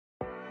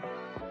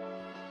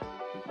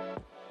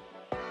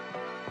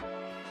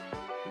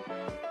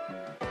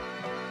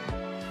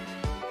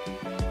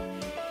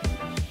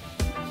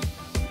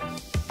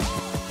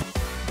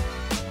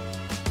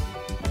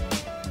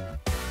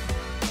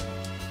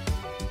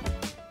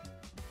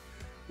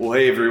Well,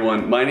 hey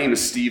everyone, my name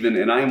is Steven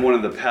and I am one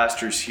of the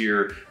pastors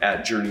here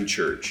at Journey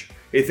Church.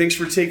 Hey, thanks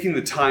for taking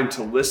the time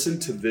to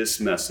listen to this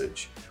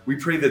message. We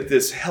pray that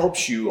this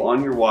helps you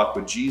on your walk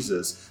with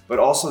Jesus, but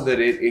also that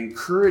it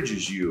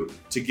encourages you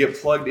to get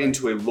plugged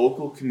into a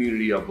local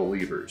community of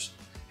believers.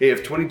 Hey, if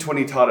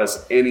 2020 taught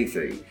us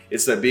anything,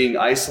 it's that being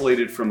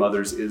isolated from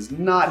others is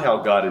not how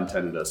God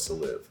intended us to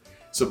live.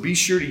 So be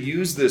sure to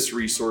use this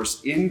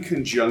resource in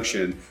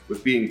conjunction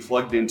with being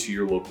plugged into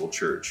your local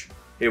church.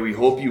 Hey, we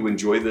hope you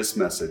enjoy this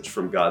message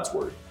from God's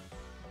Word.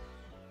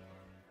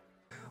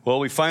 Well,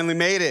 we finally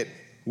made it.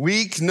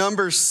 Week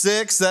number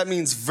 6, that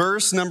means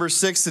verse number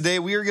 6 today.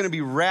 We are going to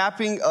be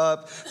wrapping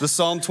up the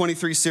Psalm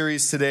 23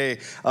 series today.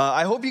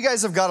 I hope you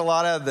guys have got a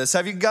lot out of this.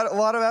 Have you got a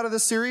lot out of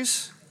this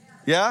series?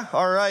 Yeah?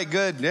 All right,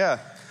 good.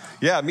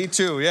 Yeah, me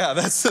too. Yeah,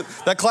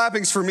 that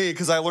clapping's for me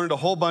because I learned a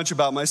whole bunch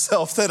about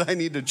myself that I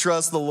need to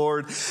trust the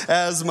Lord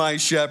as my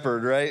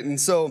shepherd, right? And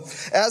so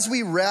as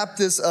we wrap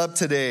this up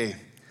today,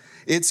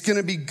 it's going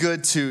to be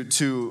good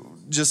to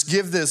just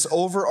give this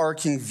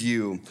overarching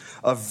view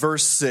of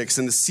verse 6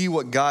 and to see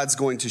what God's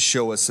going to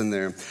show us in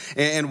there.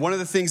 And one of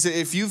the things that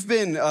if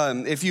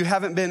you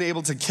haven't been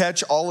able to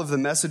catch all of the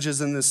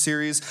messages in this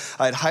series,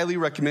 I'd highly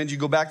recommend you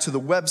go back to the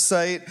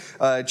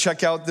website,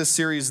 check out this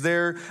series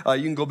there.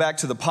 You can go back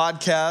to the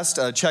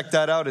podcast, check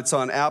that out. It's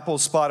on Apple,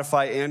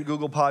 Spotify, and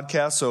Google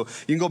Podcasts. So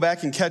you can go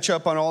back and catch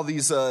up on all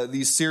these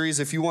series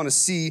if you want to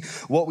see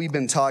what we've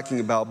been talking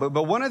about.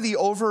 But one of the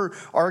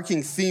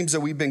overarching themes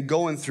that we've been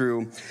going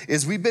through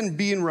is we've been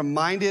being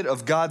reminded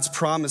of God's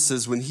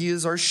promises when He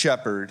is our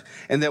shepherd,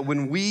 and that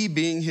when we,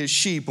 being His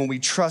sheep, when we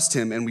trust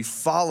Him and we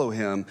follow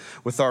Him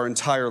with our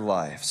entire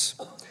lives.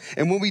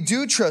 And when we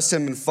do trust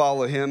Him and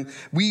follow Him,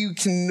 we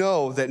can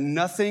know that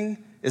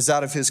nothing is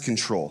out of His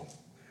control.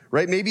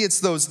 Right? Maybe it's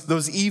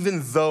those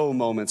even though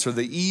moments or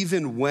the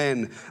even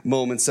when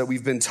moments that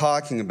we've been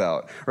talking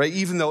about, right?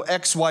 Even though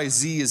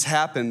XYZ has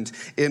happened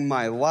in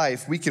my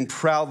life, we can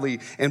proudly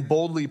and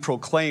boldly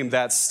proclaim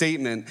that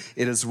statement,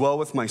 it is well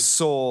with my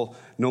soul,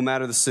 no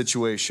matter the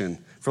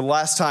situation. For the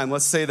last time,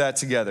 let's say that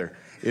together.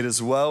 It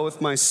is well with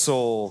my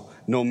soul,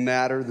 no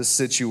matter the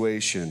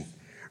situation.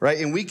 Right?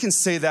 And we can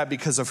say that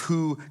because of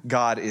who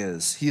God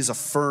is. He is a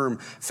firm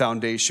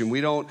foundation.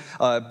 We don't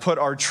put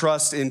our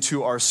trust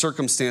into our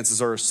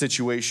circumstances or our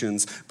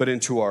situations, but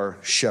into our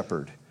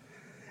shepherd.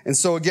 And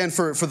so again,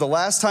 for the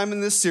last time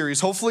in this series,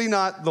 hopefully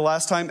not the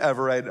last time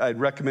ever, I'd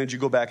recommend you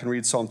go back and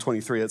read Psalm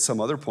 23 at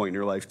some other point in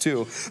your life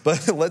too.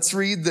 But let's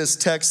read this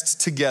text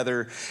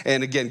together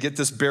and again, get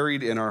this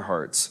buried in our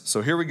hearts.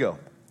 So here we go.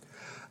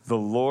 The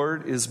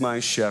Lord is my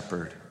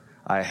shepherd.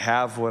 I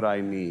have what I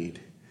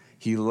need.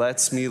 He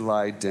lets me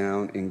lie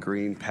down in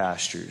green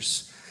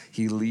pastures.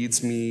 He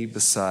leads me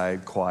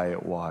beside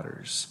quiet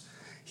waters.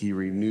 He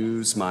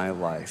renews my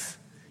life.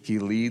 He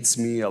leads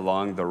me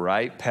along the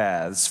right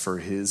paths for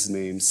His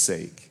name's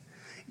sake.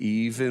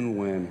 Even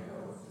when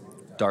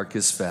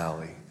darkest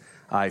valley,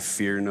 I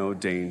fear no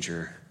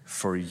danger,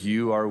 for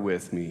You are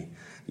with me.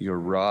 Your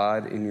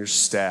rod and your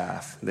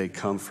staff, they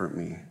comfort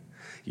me.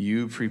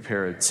 You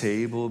prepare a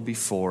table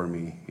before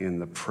me in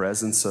the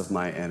presence of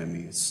my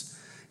enemies.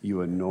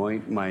 You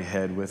anoint my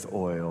head with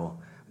oil,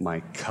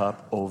 my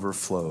cup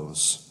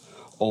overflows.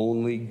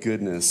 Only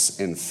goodness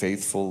and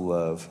faithful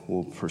love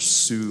will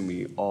pursue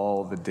me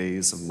all the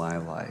days of my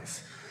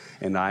life,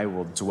 and I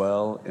will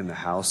dwell in the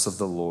house of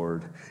the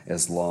Lord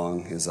as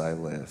long as I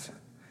live.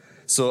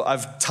 So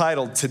I've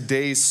titled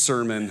today's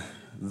sermon,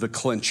 The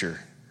Clincher.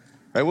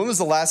 Right? When was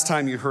the last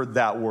time you heard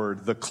that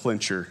word, the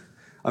clincher?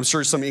 I'm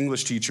sure some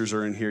English teachers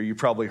are in here. You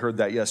probably heard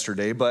that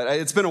yesterday, but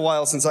it's been a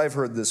while since I've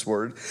heard this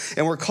word.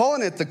 And we're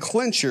calling it the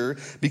clincher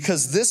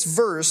because this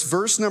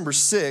verse number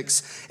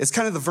 6, is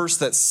kind of the verse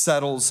that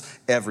settles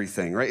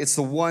everything, right? It's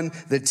the one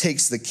that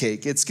takes the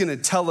cake. It's going to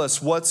tell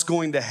us what's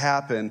going to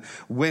happen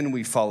when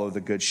we follow the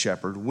Good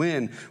Shepherd,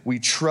 when we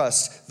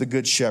trust the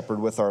Good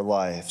Shepherd with our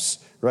lives.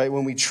 Right?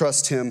 When we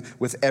trust Him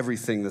with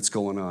everything that's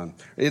going on.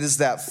 It is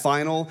that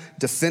final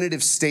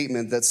definitive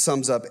statement that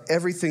sums up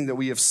everything that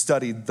we have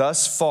studied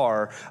thus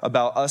far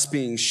about us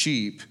being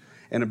sheep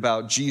and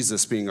about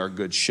Jesus being our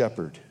good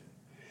shepherd.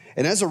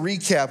 And as a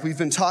recap, we've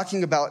been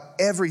talking about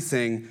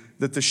everything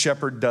that the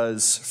shepherd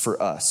does for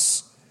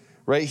us.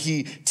 Right?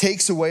 He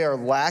takes away our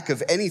lack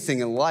of anything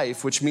in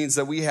life, which means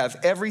that we have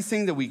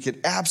everything that we could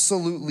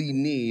absolutely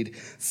need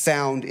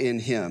found in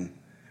Him.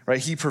 Right?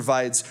 He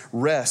provides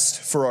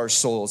rest for our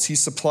souls. He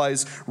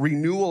supplies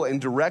renewal and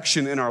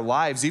direction in our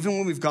lives. Even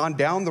when we've gone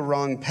down the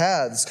wrong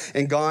paths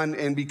and gone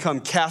and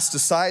become cast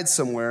aside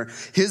somewhere,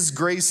 His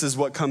grace is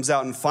what comes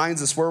out and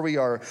finds us where we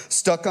are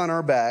stuck on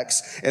our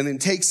backs and then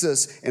takes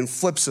us and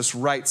flips us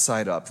right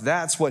side up.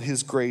 That's what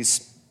His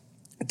grace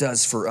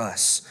does for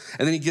us.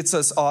 And then He gets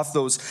us off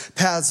those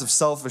paths of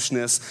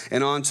selfishness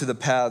and onto the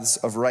paths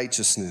of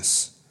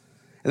righteousness.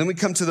 And then we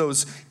come to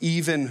those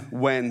even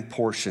when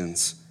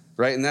portions.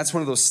 Right? And that's one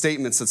of those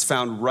statements that's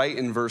found right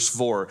in verse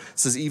 4. It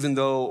says, even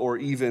though or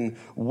even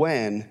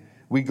when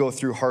we go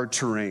through hard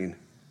terrain,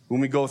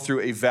 when we go through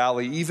a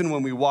valley, even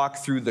when we walk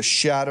through the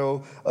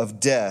shadow of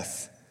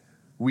death,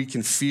 we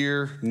can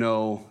fear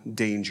no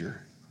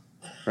danger,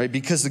 right?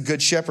 Because the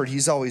good shepherd,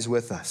 he's always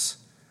with us,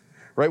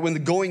 right? When the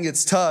going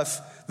gets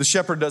tough, the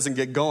shepherd doesn't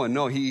get going.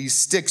 No, he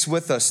sticks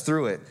with us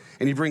through it.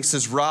 And he brings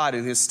his rod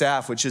and his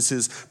staff, which is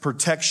his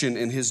protection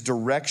and his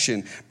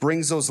direction,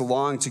 brings those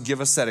along to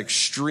give us that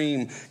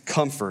extreme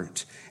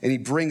comfort. And he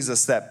brings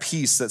us that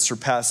peace that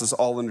surpasses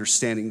all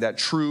understanding, that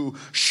true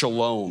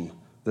shalom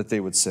that they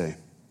would say.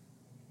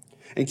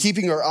 And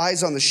keeping our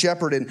eyes on the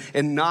shepherd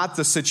and not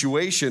the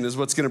situation is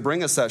what's going to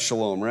bring us that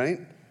shalom, right?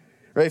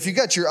 Right? If you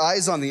got your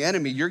eyes on the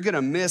enemy, you're going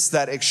to miss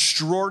that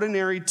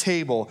extraordinary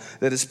table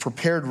that is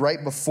prepared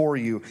right before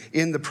you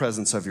in the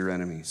presence of your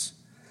enemies.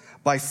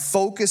 By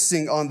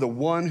focusing on the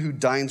one who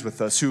dines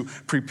with us, who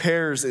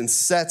prepares and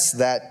sets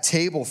that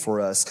table for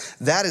us,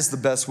 that is the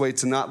best way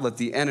to not let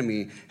the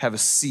enemy have a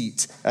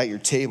seat at your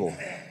table.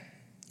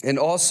 And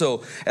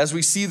also, as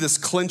we see this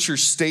clincher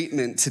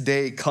statement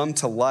today come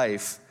to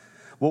life,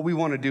 what we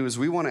want to do is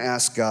we want to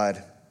ask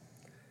God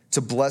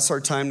to bless our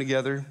time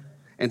together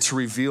and to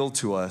reveal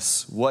to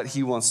us what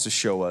he wants to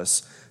show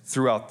us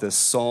throughout this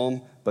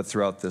psalm, but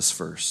throughout this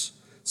verse.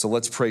 So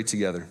let's pray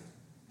together.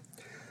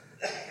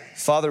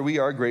 Father, we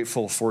are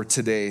grateful for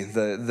today,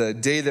 the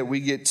day that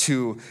we get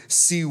to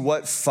see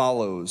what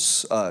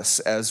follows us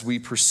as we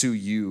pursue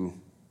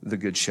you, the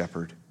Good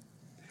Shepherd.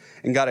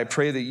 And God, I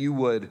pray that you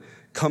would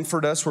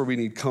comfort us where we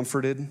need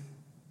comforted.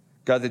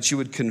 God, that you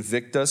would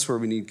convict us where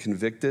we need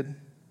convicted.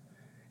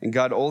 And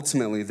God,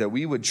 ultimately, that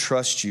we would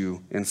trust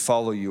you and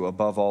follow you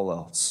above all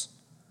else.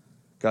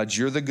 God,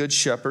 you're the Good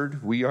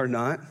Shepherd. We are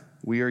not.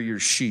 We are your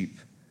sheep.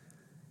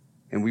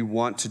 And we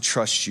want to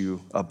trust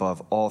you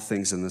above all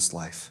things in this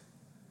life.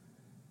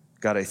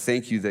 God, I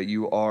thank you that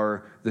you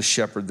are the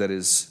shepherd that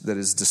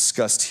is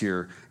discussed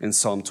here in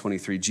Psalm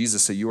 23.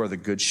 Jesus said you are the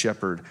Good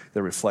Shepherd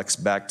that reflects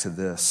back to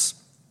this.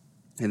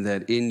 And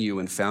that in you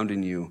and found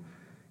in you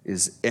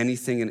is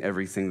anything and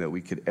everything that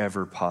we could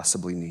ever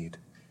possibly need.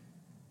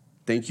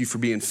 Thank you for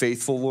being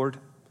faithful, Lord,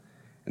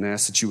 and I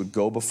ask that you would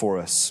go before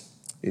us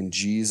in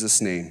Jesus'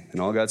 name. And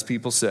all God's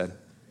people said,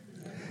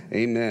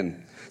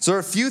 amen. So there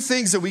are a few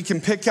things that we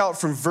can pick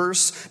out from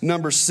verse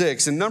number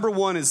 6. And number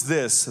 1 is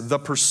this, the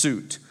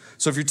pursuit.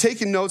 So if you're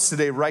taking notes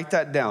today, write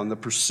that down, the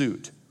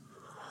pursuit.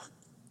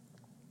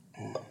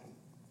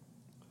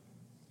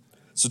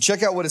 So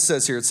check out what it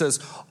says here. It says,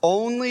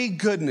 only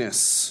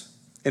goodness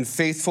and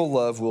faithful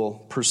love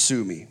will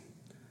pursue me.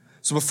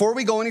 So before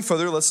we go any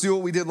further, let's do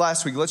what we did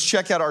last week. Let's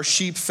check out our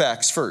sheep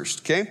facts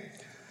first, okay?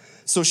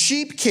 So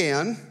sheep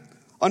can,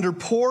 under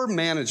poor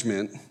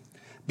management,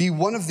 be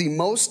one of the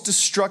most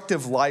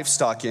destructive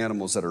livestock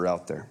animals that are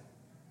out there.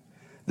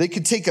 They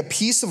could take a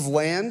piece of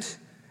land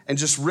and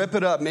just rip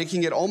it up,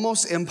 making it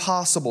almost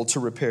impossible to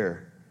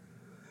repair.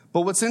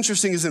 But what's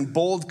interesting is in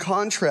bold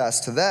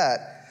contrast to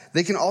that,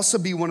 they can also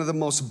be one of the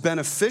most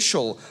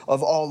beneficial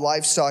of all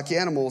livestock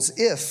animals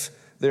if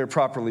they're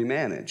properly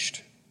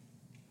managed.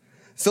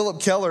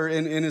 Philip Keller,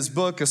 in his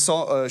book,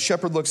 A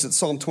Shepherd Looks at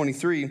Psalm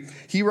 23,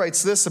 he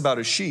writes this about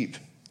his sheep.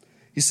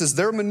 He says,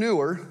 their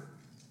manure,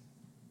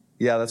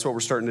 yeah, that's what we're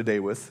starting today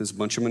with, is a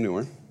bunch of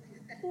manure.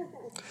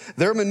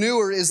 Their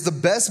manure is the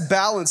best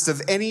balanced of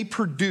any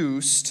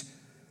produced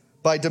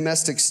by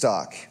domestic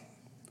stock.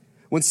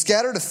 When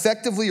scattered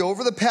effectively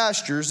over the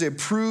pastures, it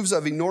proves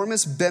of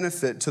enormous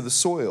benefit to the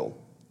soil.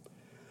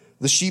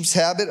 The sheep's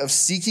habit of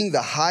seeking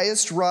the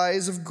highest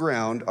rise of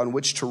ground on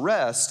which to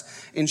rest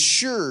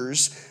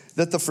ensures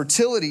that the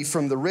fertility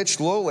from the rich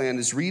lowland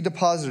is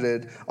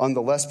redeposited on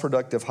the less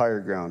productive higher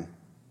ground.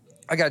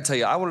 I got to tell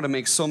you, I wanted to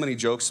make so many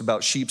jokes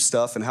about sheep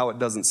stuff and how it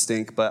doesn't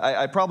stink, but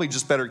I probably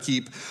just better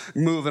keep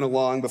moving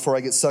along before I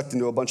get sucked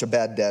into a bunch of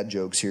bad dad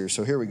jokes here.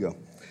 So here we go.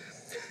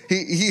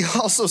 He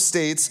also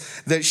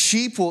states that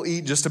sheep will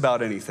eat just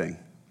about anything,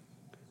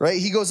 right?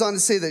 He goes on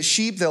to say that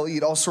sheep, they'll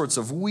eat all sorts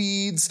of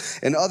weeds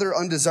and other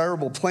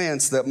undesirable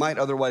plants that might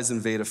otherwise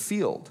invade a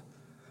field.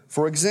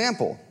 For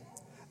example,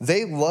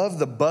 they love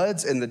the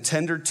buds and the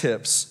tender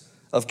tips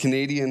of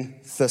Canadian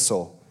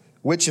thistle,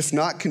 which, if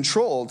not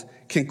controlled,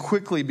 can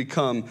quickly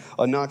become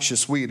a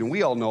noxious weed. And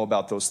we all know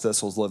about those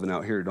thistles living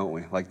out here, don't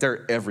we? Like,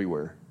 they're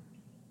everywhere.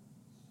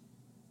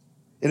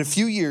 In a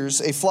few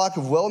years, a flock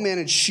of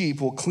well-managed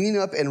sheep will clean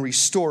up and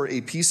restore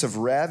a piece of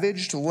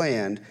ravaged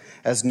land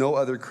as no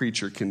other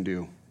creature can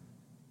do.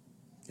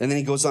 And then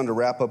he goes on to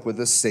wrap up with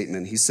this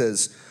statement. He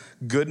says,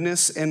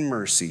 goodness and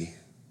mercy,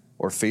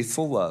 or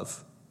faithful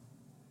love,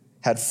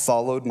 had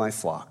followed my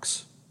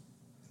flocks.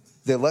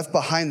 They left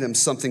behind them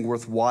something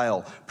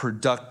worthwhile,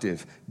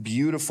 productive,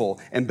 beautiful,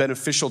 and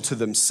beneficial to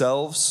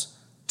themselves,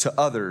 to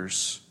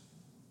others,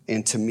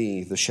 and to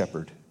me, the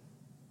shepherd.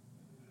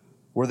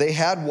 Where they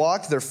had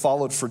walked, there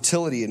followed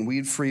fertility and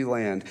weed-free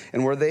land.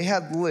 And where they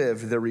had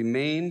lived, there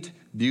remained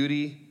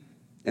beauty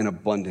and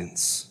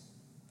abundance.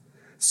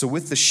 So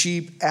with the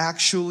sheep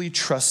actually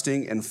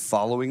trusting and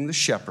following the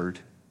shepherd,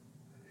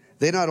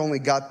 they not only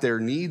got their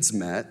needs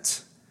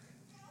met,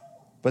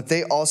 but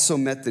they also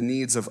met the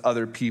needs of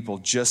other people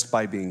just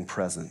by being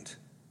present.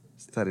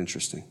 Isn't that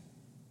interesting?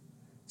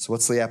 So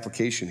what's the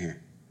application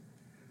here?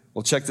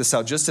 Well, check this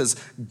out. Just as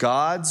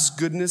God's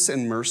goodness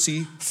and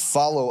mercy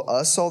follow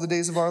us all the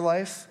days of our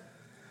life,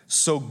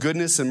 so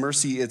goodness and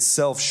mercy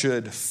itself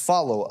should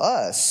follow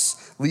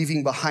us,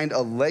 leaving behind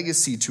a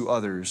legacy to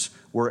others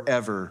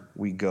wherever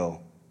we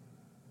go.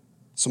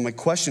 So my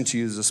question to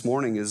you this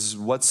morning is,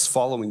 what's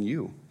following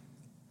you?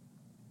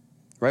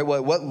 Right?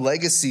 What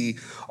legacy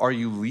are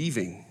you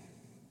leaving?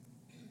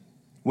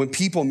 When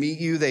people meet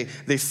you, they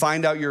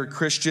find out you're a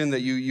Christian, that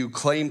you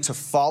claim to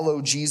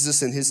follow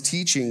Jesus and his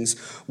teachings,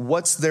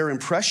 what's their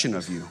impression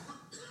of you?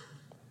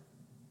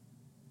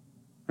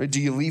 Right?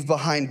 Do you leave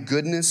behind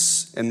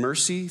goodness and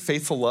mercy,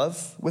 faithful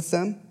love with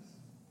them?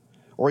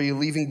 Or are you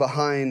leaving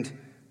behind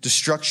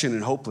destruction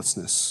and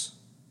hopelessness?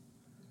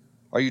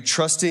 Are you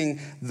trusting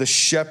the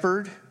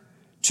shepherd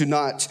to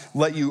not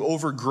let you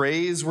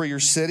overgraze where you're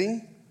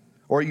sitting?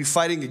 Or are you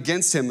fighting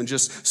against him and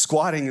just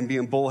squatting and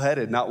being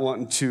bullheaded, not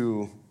wanting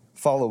to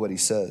follow what he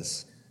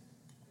says?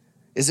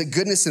 Is it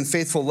goodness and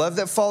faithful love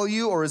that follow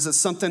you, or is it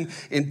something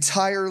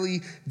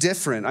entirely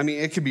different? I mean,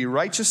 it could be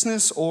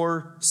righteousness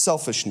or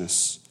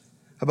selfishness.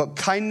 How about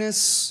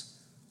kindness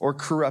or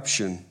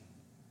corruption?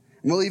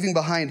 Am I leaving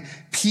behind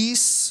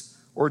peace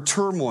or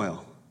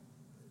turmoil?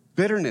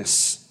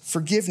 Bitterness,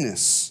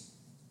 forgiveness?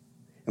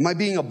 Am I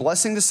being a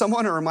blessing to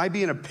someone, or am I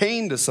being a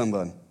pain to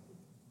someone?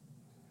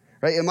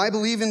 Right? Am I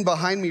leaving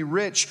behind me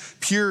rich,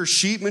 pure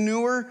sheep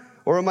manure,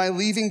 or am I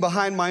leaving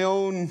behind my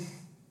own?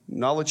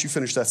 And I'll let you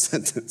finish that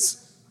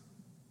sentence.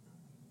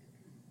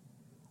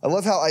 I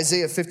love how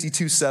Isaiah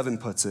 52:7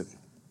 puts it.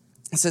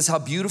 It says, how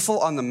beautiful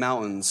on the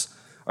mountains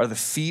are the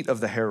feet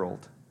of the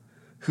herald,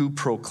 who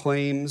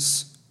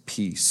proclaims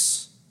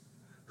peace,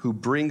 who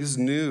brings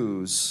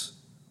news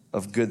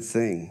of good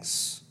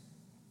things.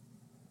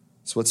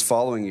 So what's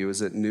following you?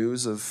 Is it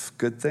news of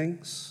good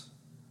things?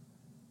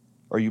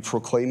 Are you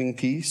proclaiming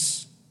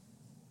peace?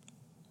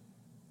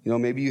 You know,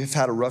 maybe you've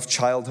had a rough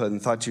childhood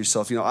and thought to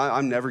yourself,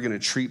 I'm never going to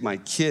treat my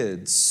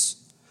kids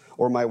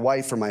or my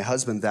wife or my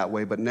husband that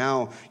way, but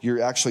now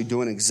you're actually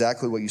doing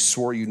exactly what you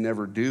swore you'd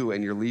never do,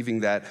 and you're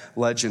leaving that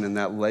legend and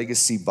that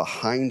legacy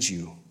behind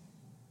you.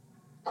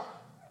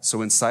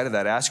 So inside of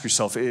that, ask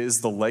yourself,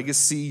 is the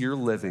legacy you're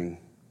living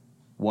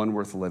one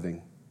worth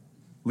living?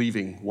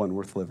 Leaving one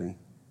worth living?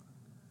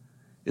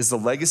 Is the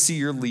legacy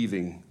you're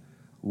leaving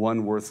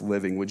one worth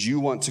living? Would you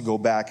want to go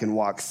back and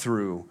walk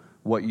through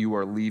what you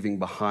are leaving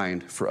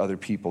behind for other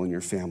people in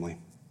your family?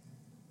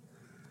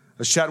 I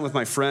was chatting with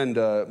my friend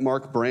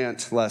Mark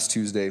Brandt last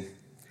Tuesday.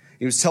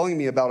 He was telling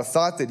me about a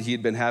thought that he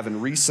had been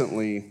having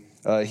recently.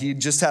 He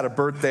just had a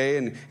birthday,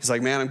 and he's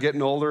like, man, I'm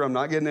getting older. I'm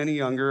not getting any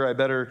younger. I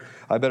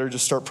better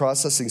just start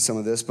processing some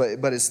of this.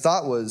 But his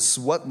thought was,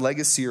 what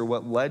legacy or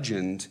what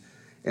legend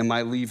am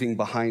I leaving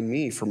behind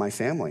me for my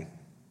family?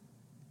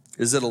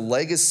 Is it a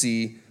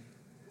legacy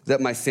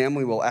that my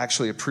family will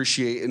actually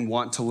appreciate and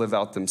want to live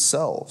out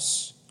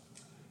themselves?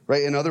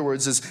 Right? In other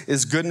words,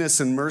 is goodness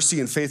and mercy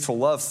and faithful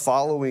love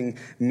following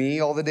me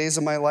all the days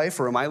of my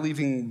life, or am I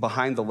leaving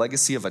behind the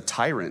legacy of a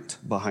tyrant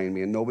behind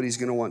me, and nobody's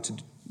going to want to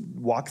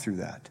walk through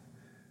that?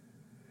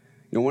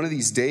 One of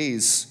these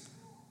days,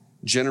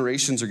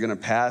 generations are going to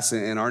pass,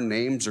 and our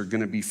names are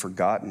going to be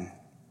forgotten.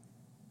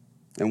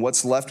 And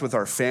what's left with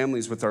our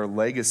families, with our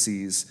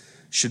legacies,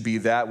 should be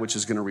that which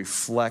is going to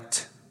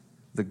reflect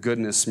the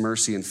goodness,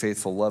 mercy, and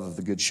faithful love of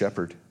the Good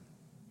Shepherd.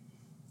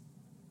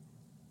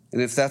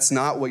 And if that's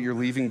not what you're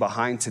leaving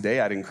behind today,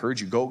 I'd encourage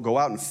you, go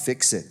out and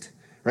fix it.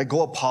 Right?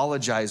 Go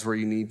apologize where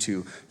you need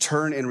to.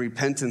 Turn in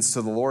repentance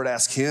to the Lord.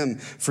 Ask him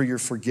for your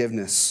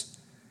forgiveness.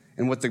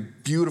 And what the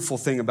beautiful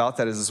thing about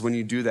that is when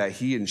you do that,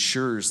 he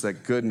ensures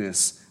that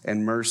goodness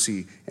and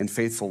mercy and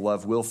faithful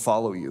love will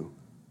follow you.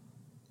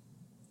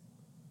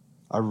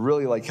 I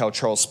really like how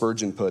Charles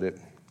Spurgeon put it.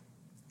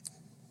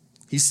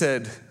 He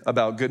said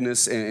about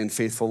goodness and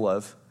faithful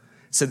love,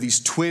 he said, these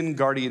twin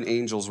guardian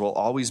angels will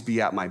always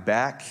be at my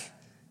back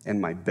and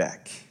my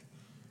beck.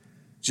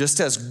 Just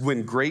as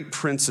when great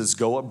princes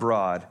go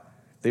abroad,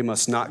 they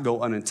must not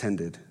go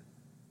unattended.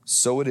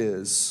 So it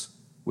is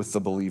with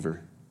the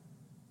believer.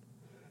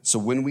 So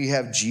when we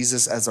have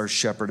Jesus as our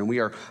shepherd and we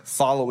are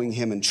following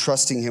him and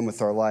trusting him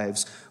with our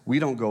lives, we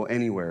don't go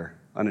anywhere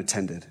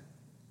unattended.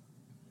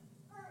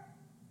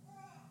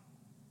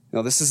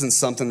 No, this isn't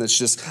something that's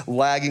just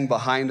lagging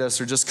behind us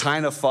or just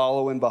kind of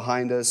following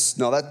behind us.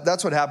 No,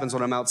 that's what happens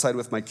when I'm outside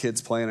with my kids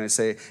playing. I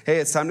say, hey,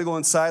 it's time to go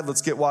inside.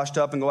 Let's get washed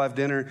up and go have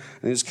dinner. And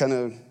they just kind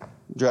of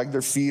drag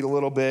their feet a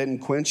little bit. And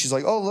Quinn, she's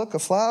like, oh, look, a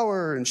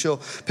flower. And she'll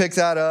pick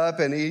that up.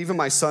 And even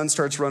my son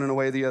starts running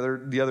away the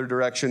other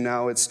direction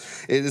now.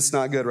 It's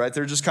not good, right?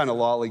 They're just kind of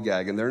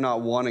lollygagging. They're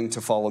not wanting to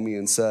follow me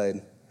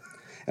inside.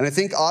 And I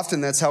think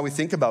often that's how we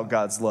think about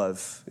God's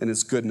love and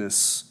his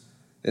goodness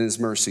and his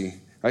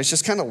mercy. Right? It's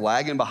just kind of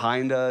lagging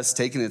behind us,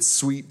 taking its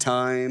sweet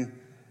time.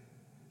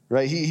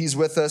 Right? He's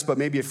with us, but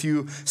maybe a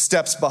few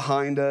steps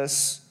behind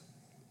us.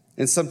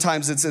 And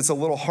sometimes it's a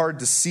little hard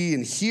to see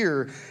and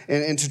hear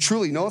and to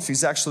truly know if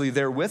he's actually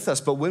there with us.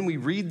 But when we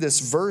read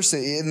this verse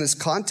in this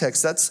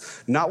context,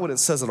 that's not what it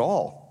says at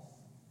all.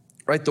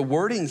 right? The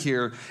wording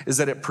here is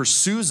that it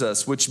pursues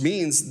us, which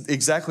means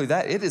exactly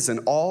that. It is an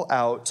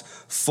all-out,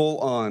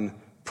 full-on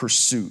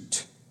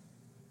pursuit.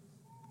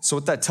 So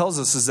what that tells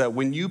us is that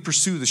when you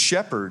pursue the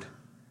shepherd,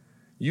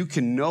 you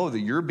can know that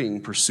you're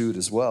being pursued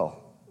as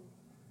well,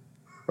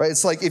 right?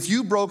 It's like if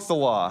you broke the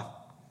law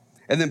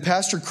and then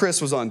Pastor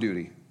Chris was on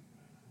duty,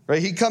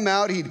 right? He'd come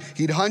out,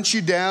 he'd hunt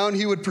you down,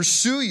 he would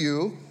pursue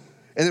you,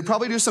 and then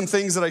probably do some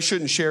things that I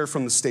shouldn't share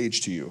from the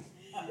stage to you.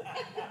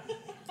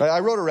 I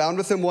rode around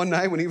with him one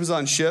night when he was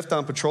on shift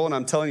on patrol, and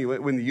I'm telling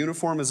you, when the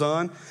uniform is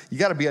on, you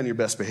got to be on your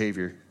best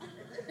behavior.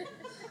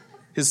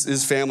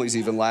 His family's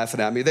even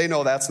laughing at me. They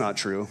know that's not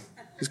true.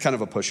 He's kind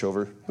of a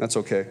pushover. That's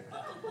okay.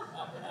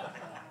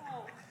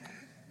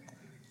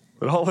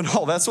 But all in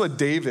all, that's what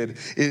David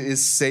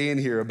is saying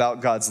here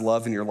about God's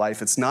love in your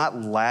life. It's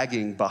not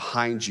lagging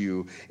behind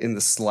you in the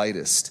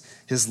slightest.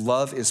 His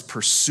love is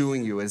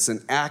pursuing you. It's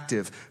an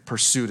active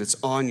pursuit. It's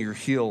on your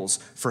heels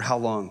for how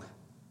long?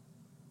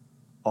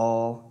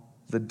 All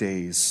the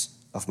days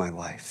of my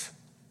life.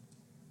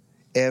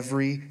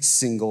 Every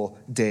single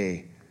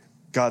day,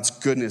 God's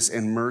goodness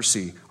and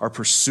mercy are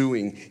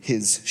pursuing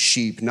his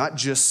sheep, not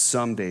just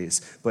some days,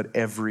 but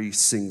every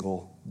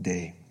single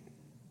day.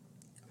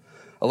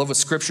 I love what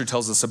Scripture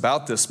tells us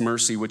about this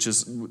mercy, which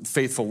is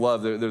faithful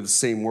love. They're the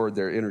same word,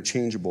 they're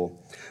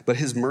interchangeable. But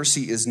his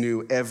mercy is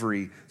new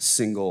every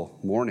single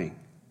morning.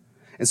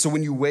 And so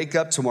when you wake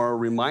up tomorrow,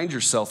 remind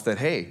yourself that,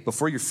 hey,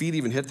 before your feet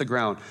even hit the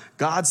ground,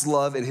 God's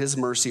love and his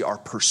mercy are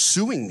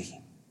pursuing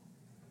me.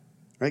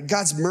 Right?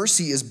 God's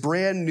mercy is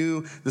brand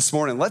new this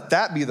morning. Let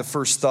that be the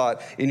first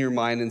thought in your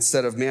mind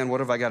instead of, man, what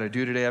have I got to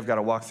do today? I've got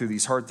to walk through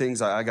these hard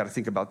things. I got to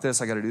think about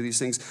this. I got to do these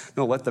things.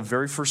 No, let the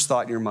very first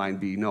thought in your mind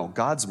be, no,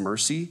 God's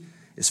mercy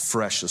is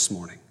fresh this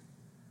morning.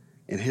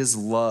 And his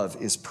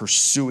love is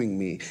pursuing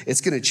me.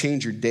 It's going to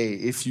change your day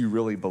if you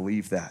really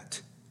believe that.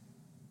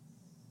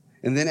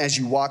 And then as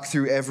you walk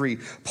through every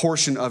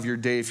portion of your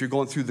day, if you're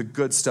going through the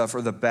good stuff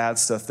or the bad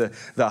stuff,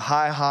 the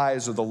high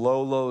highs or the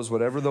low lows,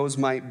 whatever those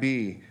might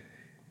be,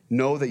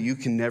 know that you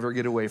can never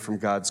get away from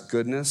God's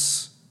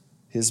goodness,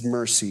 his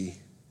mercy,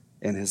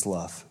 and his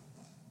love.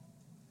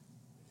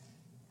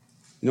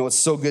 You know, it's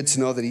so good to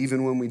know that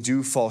even when we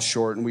do fall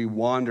short and we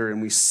wander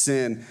and we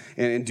sin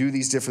and do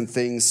these different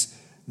things,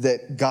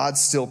 that God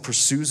still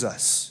pursues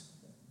us.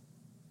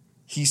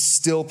 He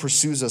still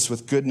pursues us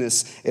with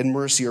goodness and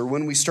mercy. Or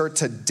when we start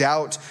to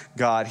doubt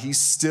God, he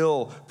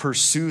still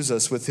pursues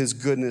us with his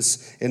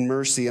goodness and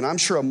mercy. And I'm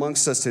sure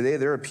amongst us today,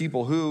 there are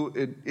people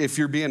who, if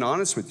you're being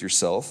honest with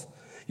yourself,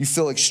 you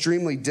feel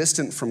extremely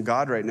distant from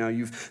God right now.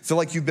 You feel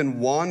like you've been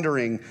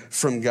wandering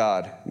from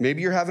God.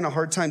 Maybe you're having a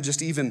hard time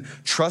just even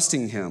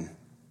trusting him.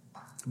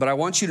 But I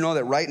want you to know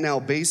that right now,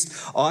 based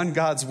on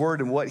God's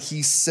word and what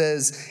he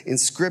says in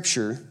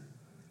Scripture,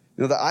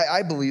 you know, that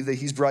I believe that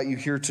he's brought you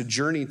here to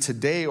Journey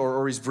today,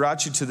 or he's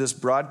brought you to this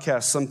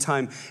broadcast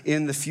sometime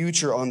in the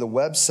future on the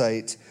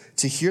website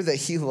to hear that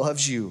he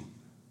loves you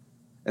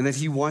and that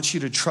he wants you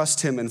to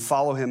trust him and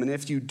follow him. And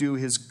if you do,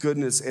 his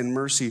goodness and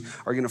mercy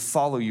are going to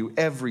follow you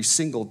every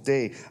single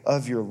day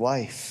of your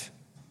life.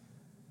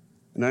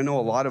 And I know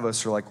a lot of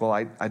us are like, well,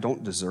 I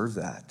don't deserve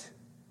that.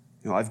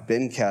 You know, I've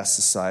been cast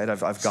aside.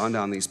 I've gone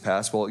down these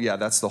paths. Well, yeah,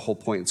 that's the whole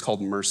point. It's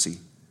called mercy.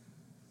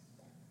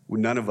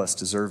 None of us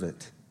deserve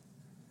it.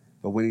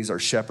 But when he's our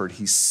shepherd,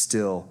 he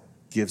still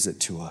gives it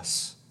to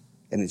us.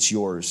 And it's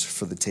yours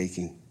for the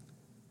taking.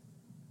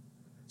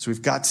 So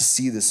we've got to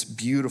see this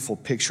beautiful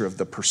picture of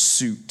the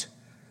pursuit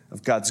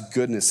of God's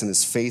goodness and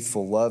his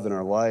faithful love in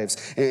our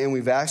lives. And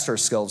we've asked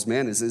ourselves,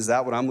 man, is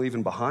that what I'm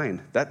leaving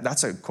behind?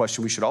 That's a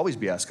question we should always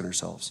be asking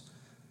ourselves.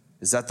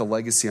 Is that the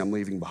legacy I'm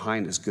leaving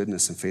behind, is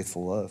goodness and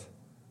faithful love?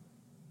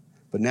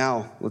 But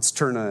now, let's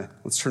turn a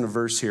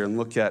verse here and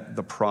look at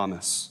the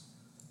promise.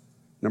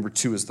 Number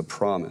 2 is the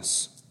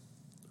promise.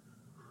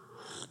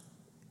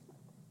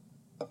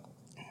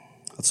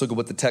 Let's look at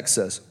what the text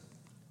says.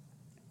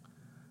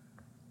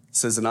 It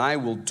says, and I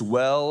will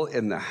dwell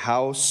in the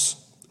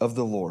house of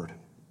the Lord.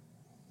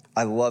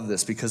 I love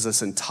this because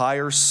this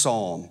entire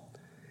psalm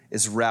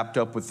is wrapped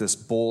up with this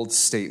bold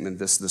statement,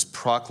 this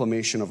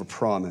proclamation of a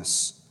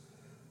promise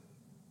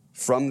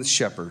from the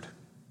shepherd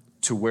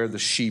to where the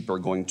sheep are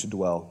going to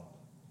dwell.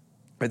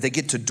 Right? They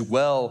get to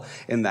dwell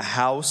in the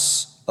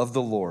house of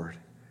the Lord.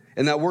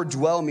 And that word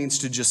dwell means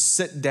to just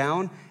sit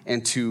down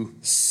and to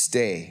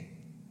stay.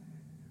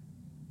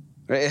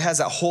 Right? It has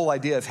that whole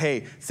idea of,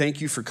 hey,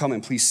 thank you for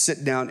coming. Please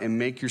sit down and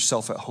make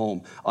yourself at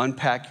home.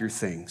 Unpack your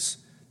things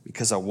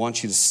because I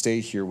want you to stay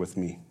here with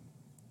me.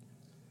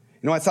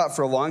 You know, I thought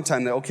for a long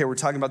time that, okay, we're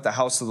talking about the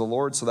house of the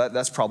Lord, so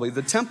that's probably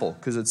the temple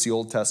because it's the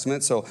Old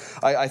Testament. So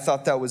I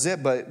thought that was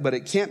it, but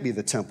it can't be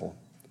the temple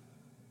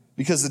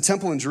because the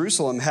temple in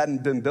Jerusalem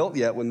hadn't been built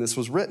yet when this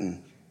was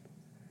written.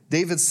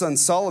 David's son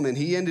Solomon,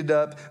 he ended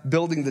up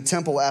building the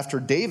temple after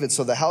David,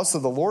 so the house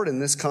of the Lord in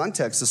this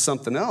context is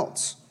something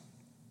else.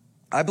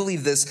 I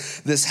believe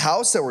this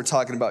house that we're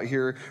talking about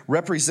here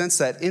represents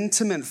that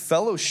intimate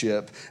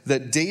fellowship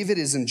that David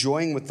is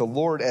enjoying with the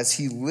Lord as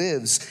he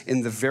lives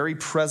in the very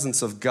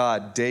presence of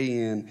God day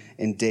in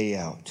and day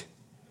out.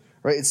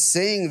 right? It's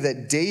saying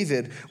that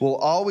David will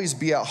always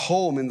be at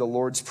home in the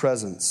Lord's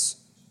presence,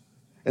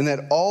 and that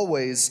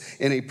always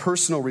in a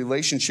personal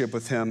relationship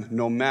with him,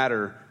 no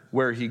matter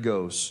where he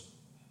goes.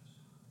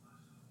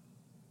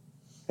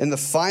 And the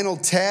final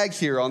tag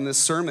here on this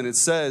sermon, it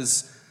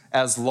says,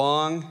 as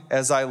long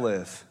as I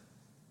live.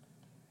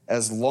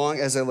 As long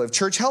as I live.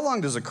 Church, how long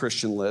does a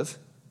Christian live?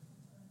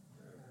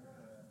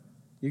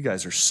 You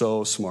guys are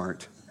so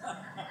smart.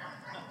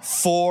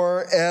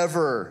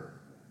 Forever.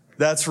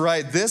 That's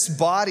right. This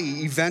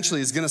body eventually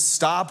is going to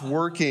stop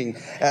working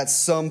at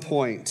some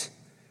point.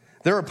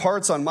 There are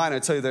parts on mine, I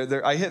tell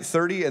you, I hit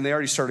 30 and they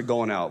already started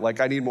going out.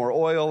 Like I need more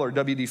oil or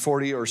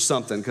WD-40 or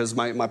something because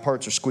my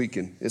parts are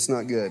squeaking. It's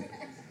not good.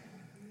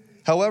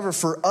 However,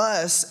 for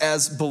us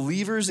as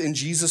believers in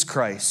Jesus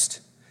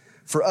Christ,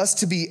 for us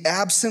to be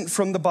absent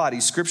from the body,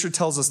 Scripture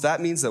tells us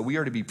that means that we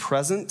are to be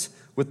present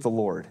with the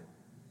Lord.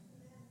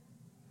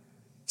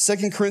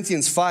 2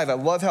 Corinthians 5, I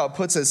love how it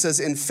puts it. It says,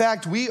 in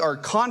fact, we are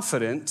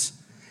confident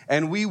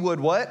and we would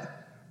what?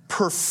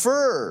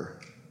 Prefer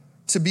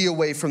to be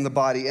away from the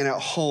body and at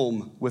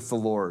home with the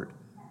Lord.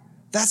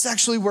 That's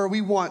actually where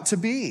we want to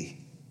be.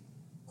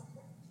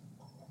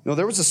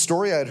 There was a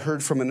story I had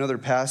heard from another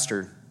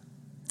pastor,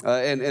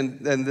 and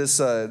this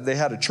they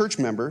had a church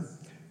member.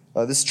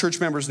 This church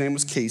member's name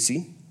was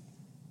Casey.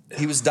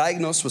 He was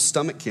diagnosed with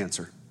stomach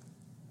cancer.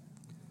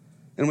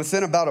 And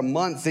within about a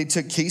month, they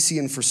took Casey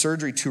in for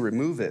surgery to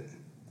remove it.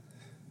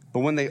 But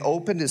when they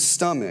opened his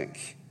stomach,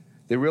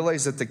 they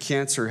realized that the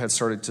cancer had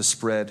started to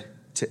spread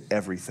to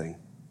everything.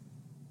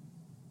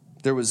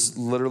 There was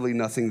literally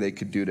nothing they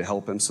could do to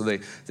help him. So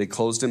they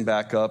closed him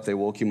back up. They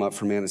woke him up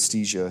from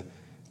anesthesia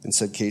and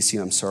said, Casey,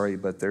 I'm sorry,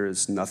 but there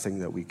is nothing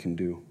that we can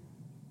do.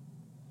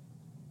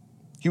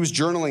 He was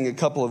journaling a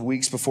couple of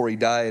weeks before he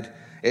died,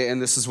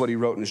 and this is what he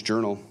wrote in his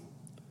journal.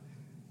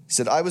 He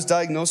said, I was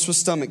diagnosed with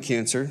stomach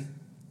cancer,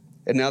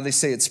 and now they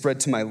say it spread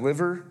to my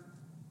liver,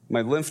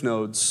 my lymph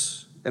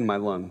nodes, and my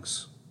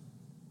lungs.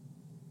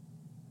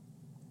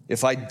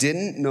 If I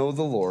didn't know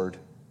the Lord,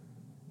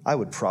 I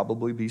would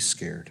probably be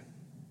scared.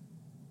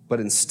 But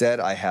instead,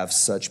 I have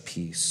such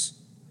peace.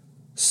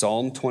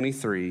 Psalm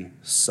 23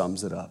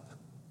 sums it up.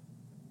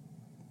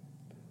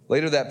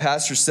 Later, that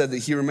pastor said that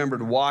he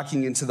remembered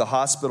walking into the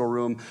hospital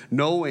room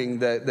knowing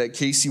that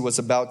Casey was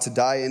about to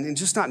die and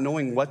just not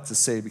knowing what to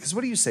say. Because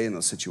what do you say in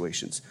those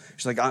situations?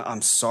 She's like,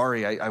 I'm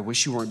sorry. I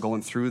wish you weren't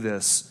going through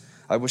this.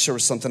 I wish there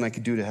was something I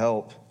could do to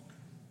help.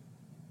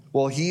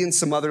 Well, he and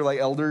some other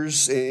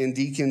elders and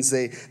deacons,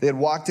 they had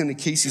walked into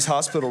Casey's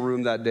hospital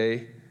room that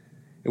day.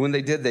 And when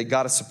they did, they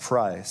got a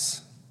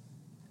surprise.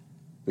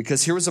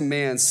 Because here was a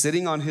man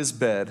sitting on his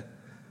bed,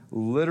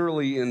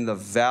 literally in the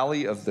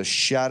valley of the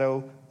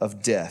shadow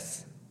of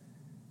death.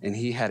 And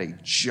he had a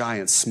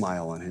giant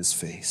smile on his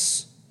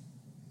face.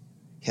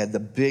 He had the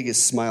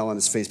biggest smile on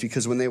his face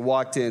because when they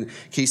walked in,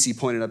 Casey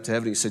pointed up to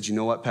heaven. He said, you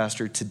know what,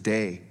 Pastor?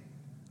 Today,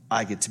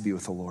 I get to be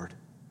with the Lord.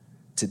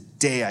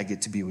 Today, I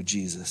get to be with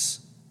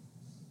Jesus.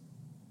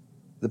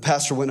 The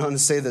pastor went on to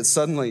say that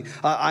suddenly,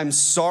 I'm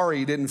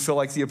sorry didn't feel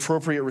like the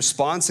appropriate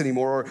response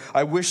anymore, or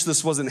I wish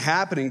this wasn't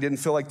happening didn't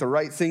feel like the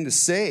right thing to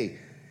say.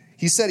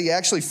 He said he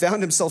actually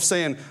found himself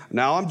saying,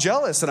 now I'm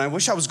jealous and I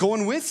wish I was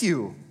going with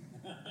you.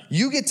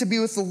 You get to be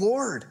with the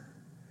Lord.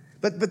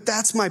 But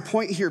that's my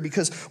point here,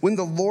 because when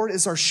the Lord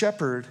is our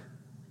shepherd,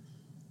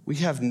 we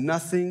have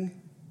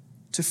nothing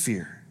to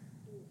fear.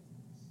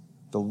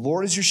 The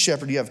Lord is your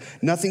shepherd. You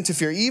have nothing to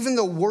fear. Even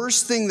the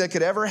worst thing that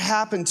could ever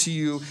happen to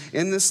you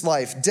in this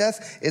life,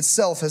 death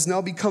itself, has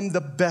now become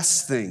the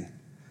best thing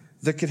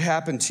that could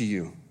happen to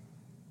you.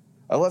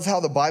 I love how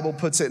the Bible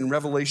puts it in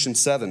Revelation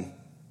 7.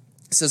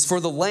 It says, for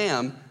the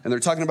Lamb, and they're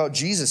talking about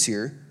Jesus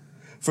here,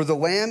 for the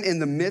Lamb in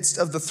the midst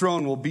of the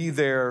throne will be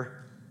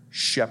their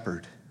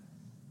shepherd.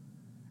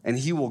 And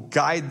he will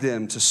guide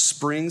them to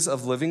springs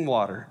of living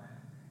water,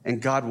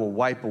 and God will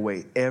wipe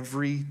away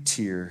every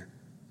tear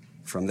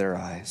from their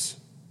eyes.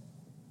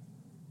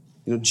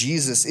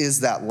 Jesus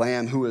is that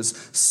Lamb who is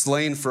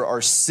slain for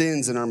our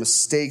sins and our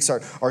mistakes,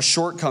 our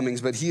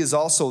shortcomings, but he is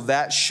also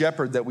that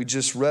shepherd that we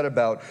just read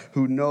about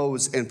who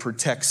knows and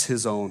protects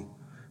his own,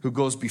 who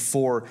goes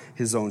before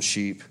his own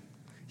sheep.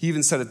 He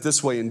even said it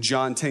this way in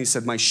John 10. He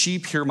said, my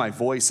sheep hear my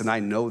voice and I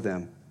know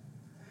them,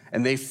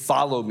 and they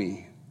follow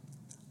me.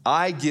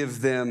 I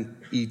give them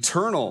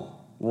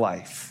eternal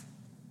life,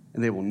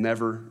 and they will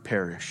never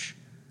perish.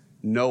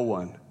 No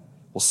one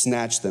will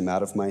snatch them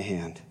out of my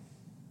hand.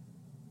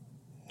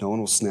 No one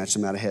will snatch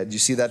them out of my hand. You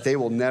see that? They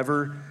will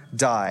never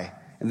die,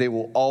 and they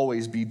will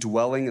always be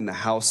dwelling in the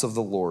house of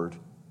the Lord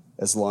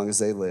as long as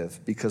they live,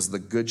 because the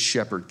good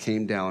shepherd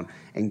came down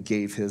and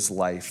gave his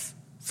life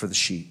for the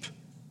sheep.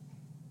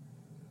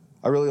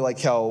 I really like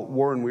how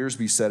Warren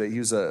Wiersbe said it. He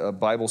was a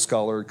Bible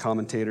scholar,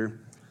 commentator.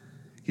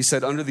 He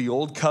said, under the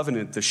old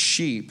covenant, the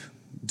sheep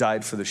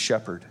died for the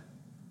shepherd.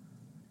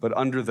 But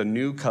under the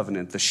new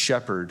covenant, the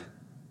shepherd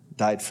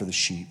died for the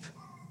sheep.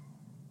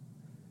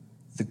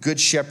 The good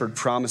shepherd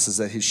promises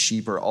that his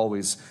sheep are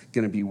always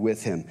going to be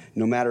with him.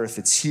 No matter if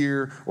it's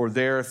here or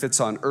there, if it's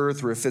on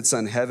earth or if it's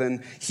on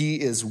heaven, he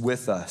is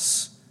with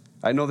us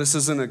I know this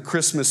isn't a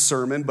Christmas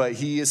sermon, but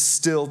he is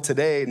still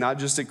today, not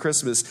just at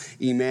Christmas,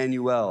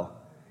 Emmanuel.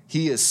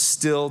 He is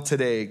still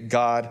today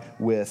God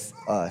with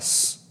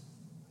us.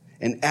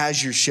 And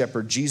as your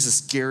shepherd,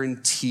 Jesus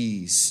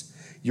guarantees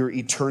your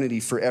eternity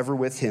forever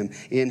with him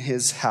in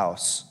his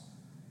house.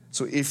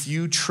 So if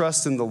you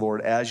trust in the Lord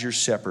as your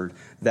shepherd,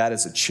 that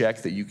is a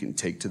check that you can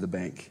take to the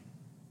bank.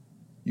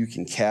 You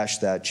can cash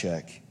that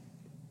check.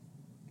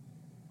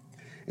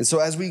 And so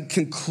as we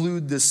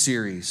conclude this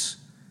series,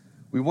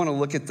 we want to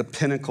look at the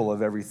pinnacle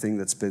of everything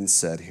that's been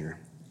said here.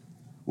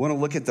 We want to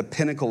look at the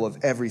pinnacle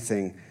of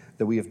everything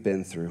that we have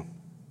been through.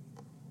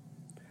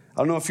 I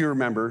don't know if you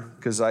remember,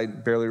 because I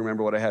barely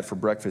remember what I had for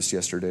breakfast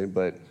yesterday,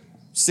 but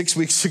 6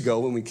 weeks ago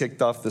when we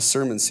kicked off this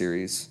sermon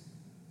series,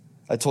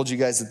 I told you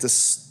guys that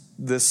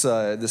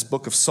this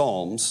book of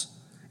Psalms,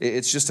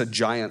 it's just a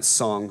giant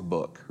song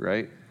book,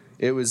 right?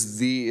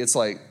 It's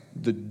like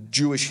the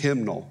Jewish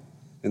hymnal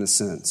in a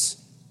sense.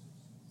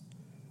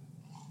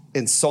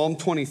 In Psalm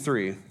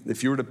 23,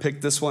 if you were to pick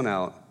this one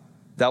out,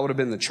 that would have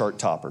been the chart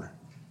topper,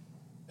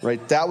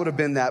 right? That would have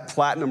been that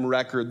platinum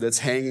record that's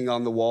hanging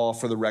on the wall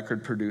for the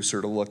record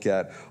producer to look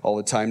at all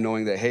the time,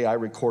 knowing that, hey, I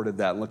recorded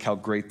that, and look how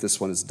great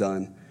this one is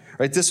done,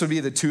 right? This would be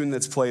the tune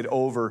that's played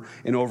over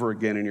and over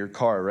again in your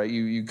car, right?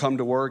 You come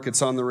to work,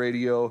 it's on the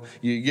radio.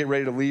 You get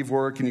ready to leave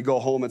work, and you go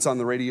home, it's on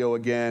the radio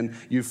again.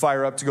 You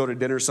fire up to go to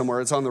dinner somewhere,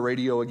 it's on the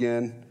radio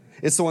again.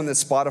 It's the one that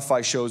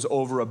Spotify shows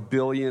over 1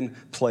 billion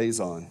plays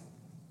on.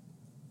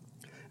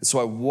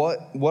 So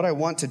what I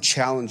want to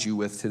challenge you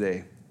with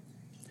today,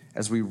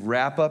 as we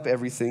wrap up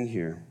everything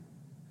here,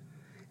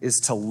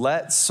 is to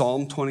let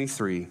Psalm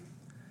 23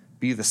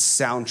 be the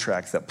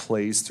soundtrack that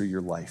plays through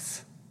your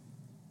life.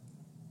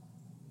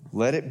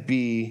 Let it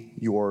be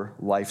your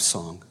life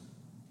song.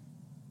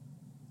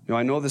 You know,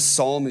 I know this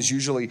psalm is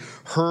usually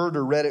heard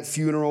or read at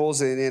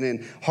funerals and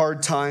in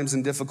hard times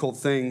and difficult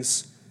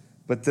things,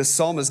 but this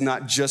psalm is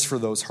not just for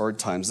those hard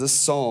times. This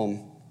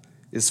psalm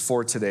is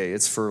for today.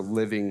 It's for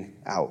living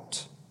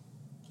out.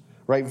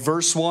 Right,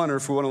 verse 1, or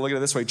if we want to look at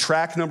it this way,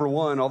 track number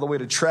 1 all the way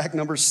to track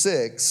number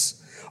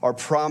 6 are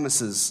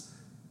promises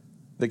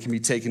that can be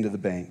taken to the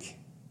bank.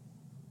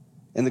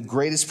 And the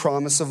greatest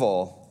promise of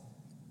all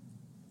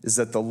is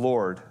that the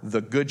Lord, the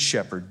good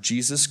shepherd,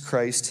 Jesus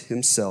Christ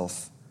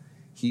himself,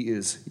 he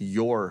is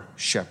your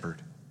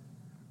shepherd.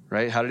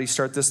 Right? How did he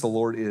start this? The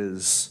Lord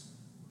is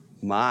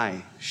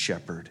my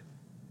shepherd,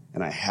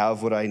 and I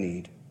have what I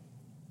need.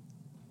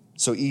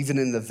 So even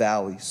in the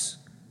valleys,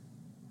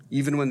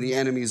 even when the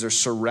enemies are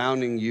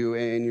surrounding you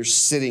and you're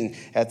sitting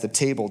at the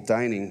table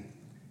dining,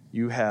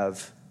 you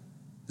have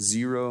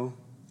zero,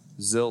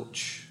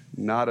 zilch,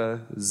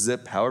 nada,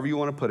 zip, however you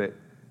want to put it,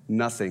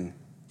 nothing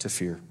to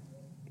fear.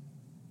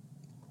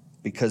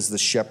 Because the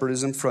shepherd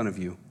is in front of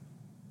you,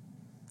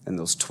 and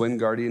those twin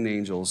guardian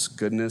angels,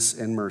 goodness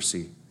and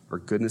mercy, or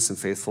goodness and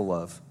faithful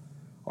love,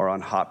 are on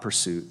hot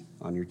pursuit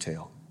on your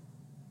tail.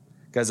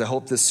 Guys, I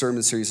hope this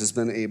sermon series has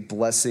been a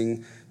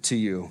blessing to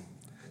you.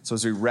 So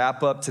as we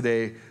wrap up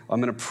today, I'm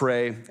going to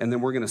pray, and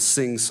then we're going to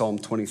sing Psalm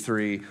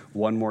 23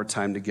 one more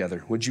time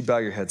together. Would you bow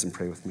your heads and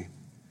pray with me?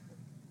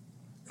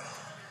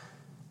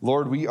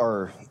 Lord, we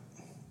are,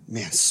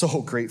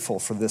 so grateful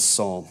for this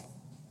psalm.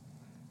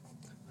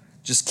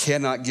 Just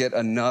cannot get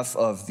enough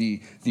of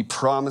the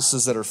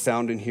promises that are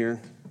found in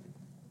here.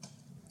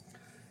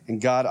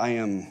 And God, I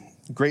am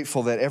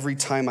grateful that every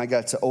time I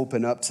got to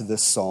open up to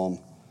this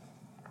psalm,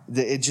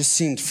 that it just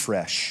seemed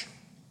fresh.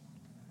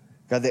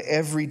 God, that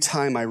every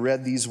time I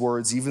read these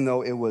words, even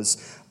though it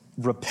was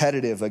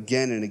repetitive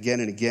again and again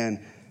and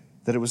again,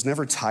 that it was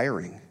never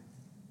tiring.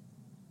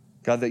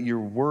 God, that your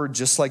word,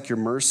 just like your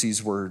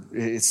mercies were,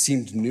 it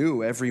seemed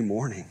new every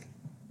morning.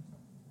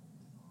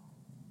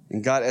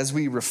 And God, as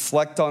we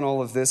reflect on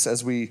all of this,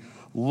 as we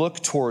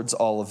look towards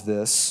all of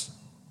this,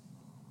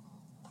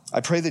 I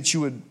pray that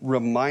you would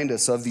remind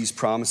us of these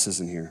promises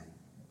in here.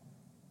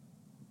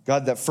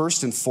 God, that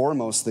first and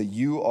foremost, that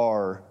you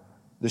are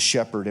the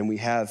shepherd, and we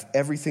have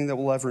everything that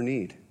we'll ever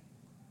need.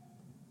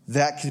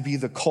 That could be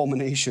the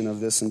culmination of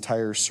this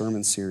entire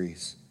sermon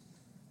series.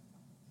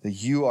 That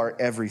you are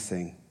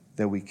everything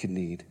that we could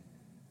need.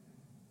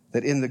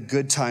 That in the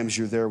good times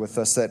you're there with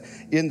us. That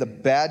in the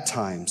bad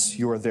times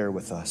you are there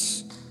with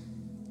us.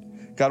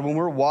 God, when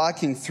we're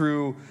walking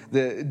through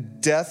the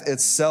death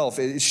itself,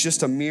 it's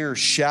just a mere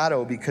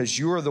shadow because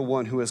you are the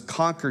one who has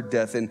conquered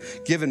death and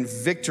given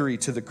victory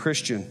to the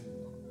Christian.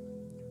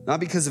 Not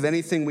because of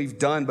anything we've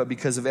done, but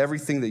because of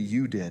everything that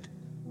you did.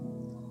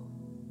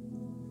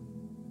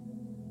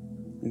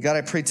 And God,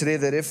 I pray today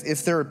that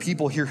if there are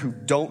people here who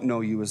don't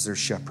know you as their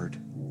shepherd,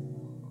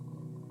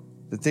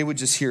 that they would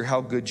just hear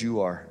how good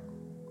you are,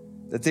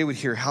 that they would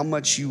hear how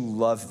much you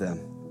love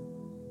them,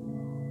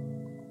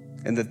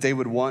 and that they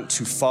would want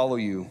to follow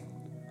you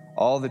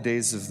all the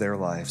days of their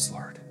lives,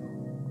 Lord.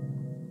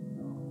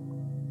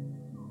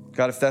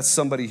 God, if that's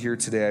somebody here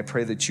today, I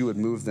pray that you would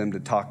move them to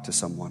talk to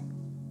someone.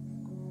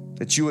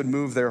 that you would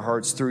move their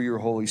hearts through your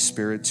Holy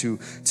Spirit to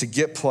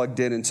get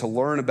plugged in and to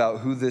learn about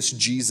who this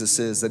Jesus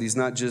is, that he's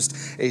not just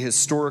a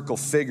historical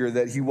figure,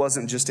 that he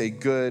wasn't just a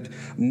good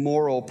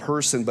moral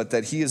person, but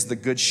that he is the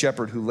good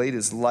shepherd who laid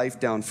his life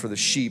down for the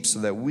sheep so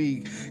that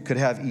we could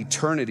have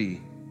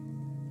eternity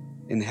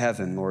in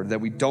heaven, Lord,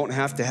 that we don't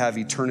have to have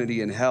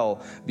eternity in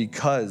hell,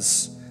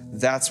 because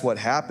that's what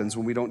happens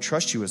when we don't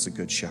trust you as a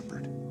good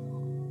shepherd.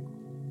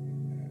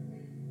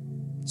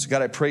 So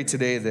God, I pray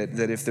today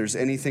that if there's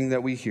anything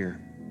that we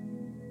hear,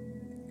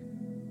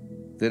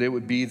 that it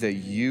would be that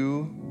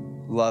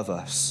you love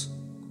us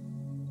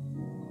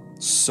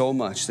so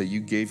much that you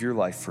gave your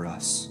life for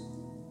us.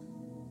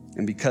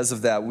 And because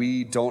of that,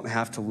 we don't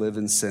have to live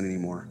in sin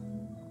anymore,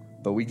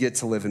 but we get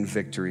to live in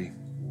victory.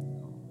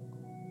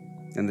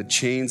 And the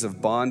chains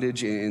of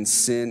bondage and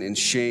sin and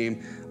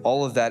shame,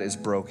 all of that is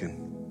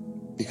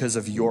broken because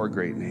of your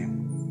great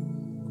name.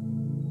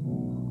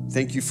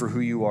 Thank you for who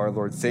you are,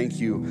 Lord.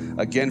 Thank you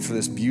again for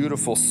this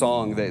beautiful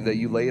song that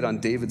you laid on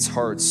David's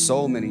heart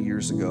so many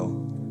years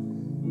ago.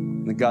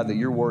 And God, that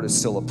your word is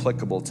still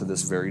applicable to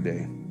this very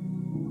day.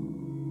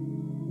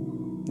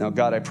 Now,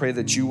 God, I pray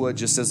that you would,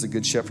 just as the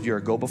good shepherd you are,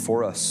 go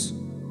before us.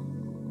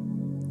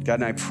 God,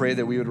 and I pray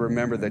that we would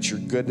remember that your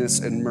goodness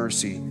and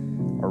mercy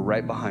are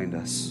right behind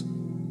us.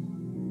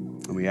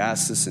 And we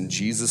ask this in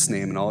Jesus'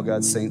 name, and all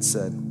God's saints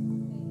said,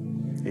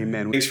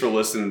 amen. Thanks for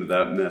listening to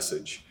that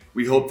message.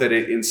 We hope that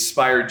it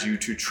inspired you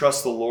to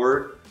trust the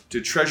Lord,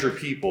 to treasure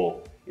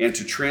people, and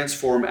to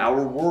transform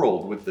our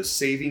world with the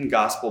saving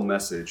gospel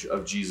message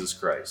of Jesus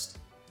Christ.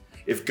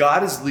 If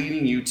God is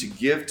leading you to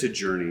give to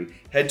Journey,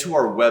 head to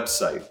our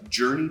website,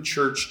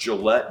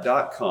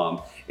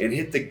 journeychurchgillette.com, and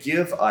hit the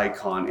give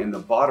icon in the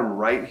bottom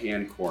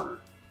right-hand corner.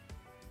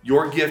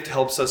 Your gift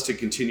helps us to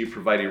continue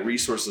providing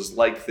resources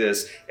like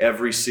this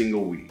every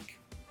single week.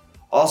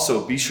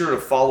 Also, be sure to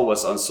follow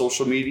us on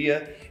social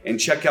media and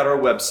check out our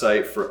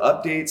website for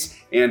updates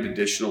and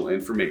additional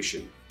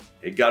information.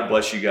 Hey, God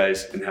bless you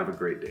guys and have a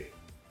great day.